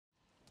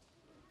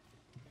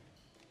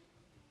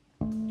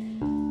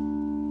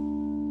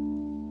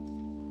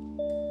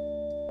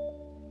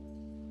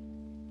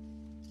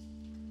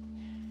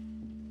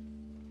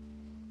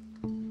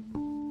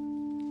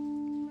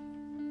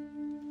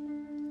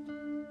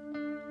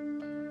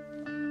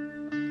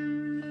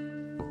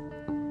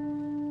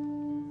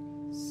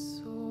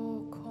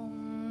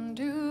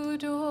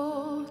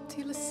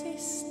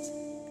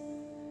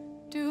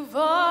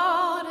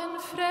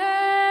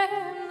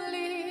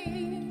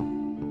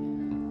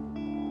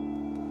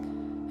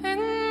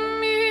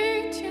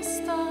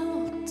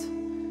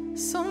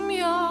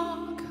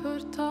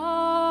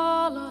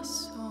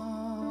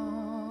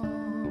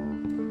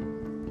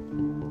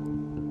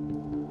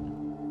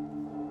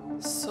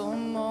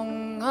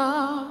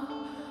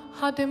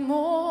hade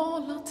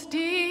målat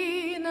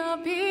dina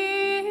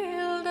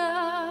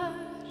bilder.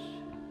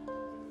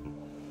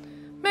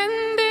 Men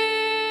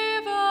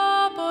det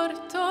var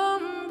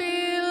bortom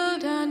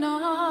bilderna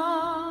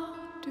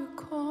du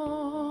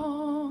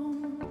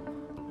kom.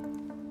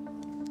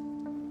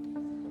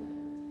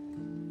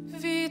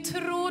 Vi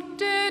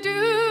trodde du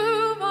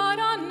var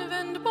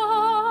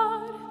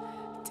användbar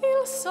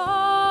till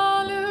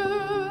salu.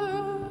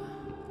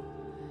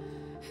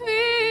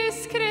 Vi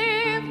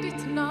skrev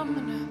ditt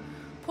namn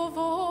på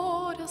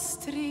våra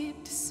stridsbaner.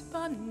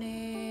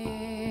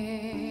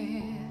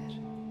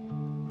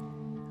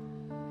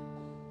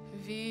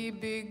 Vi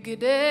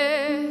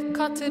byggde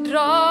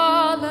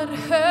katedraler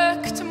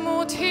högt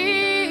mot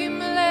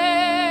himlen.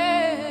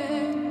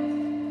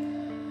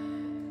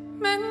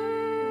 Men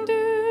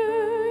du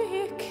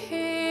gick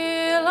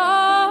hela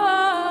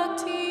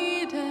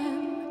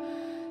tiden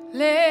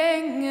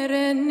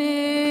längre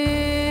ner.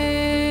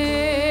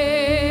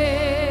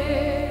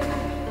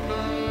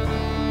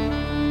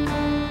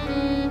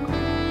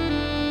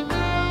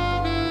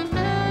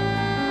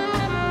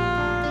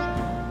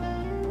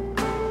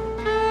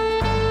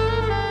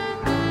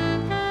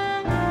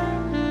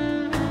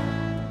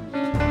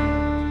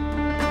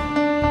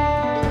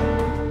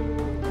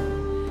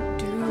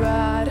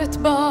 Ett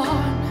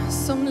barn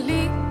som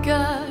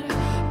ligger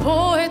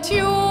på ett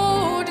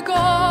jordgolv.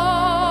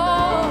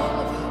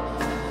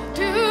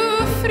 Du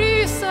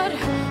fryser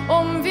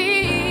om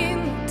vi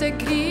inte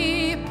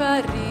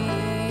griper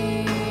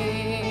in.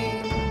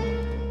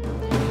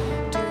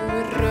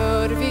 Du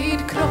rör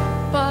vid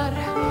kroppar,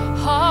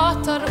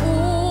 hatar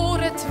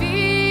orättvisor.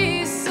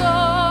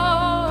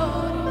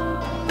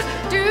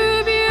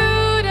 Du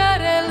bjuder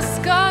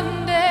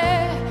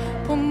älskande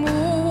på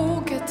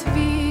moget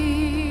vin.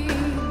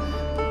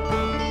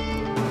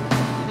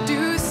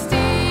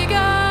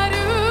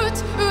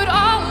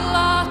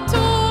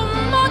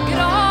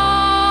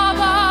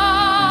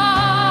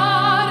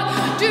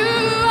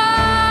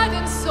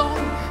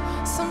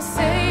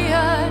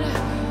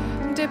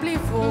 Det blir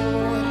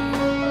vår.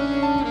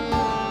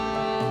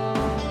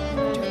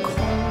 Du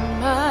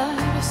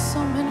kommer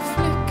som en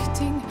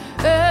flykting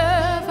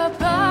över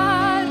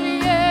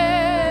bergen.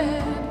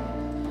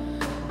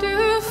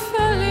 Du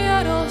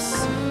följer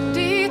oss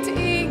dit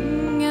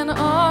ingen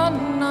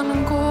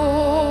annan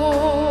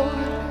går.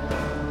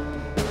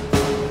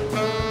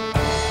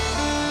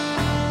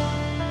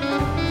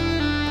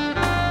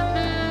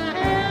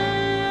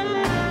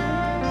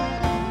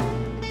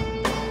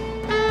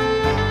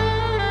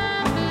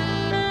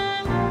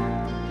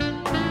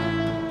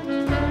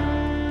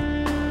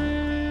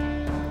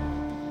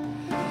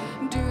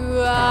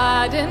 Du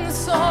är den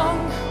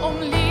sång om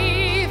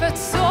livet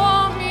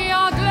som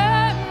jag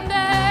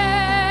glömde.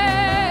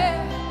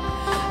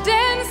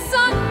 Den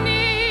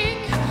sanning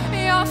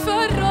jag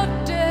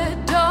förrådde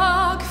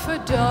dag för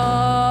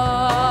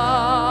dag.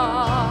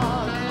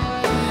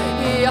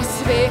 Jag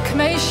svek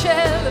mig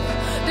själv,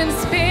 den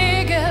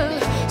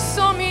spegel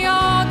som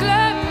jag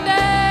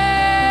glömde.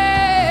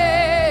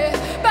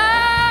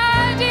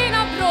 Bär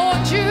dina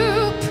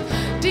bråddjup,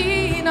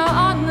 dina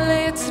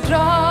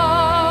anletsdrag.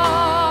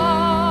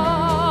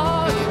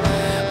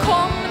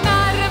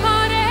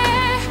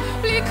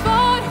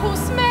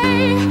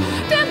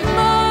 Det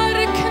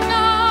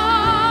mörknar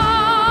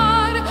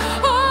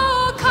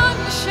och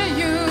kanske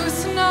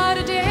ljusnar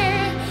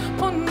det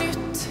på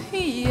nytt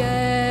igen.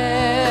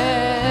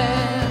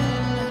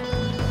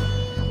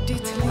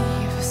 Ditt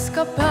liv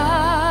ska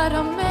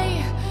bära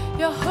mig,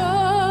 jag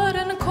hör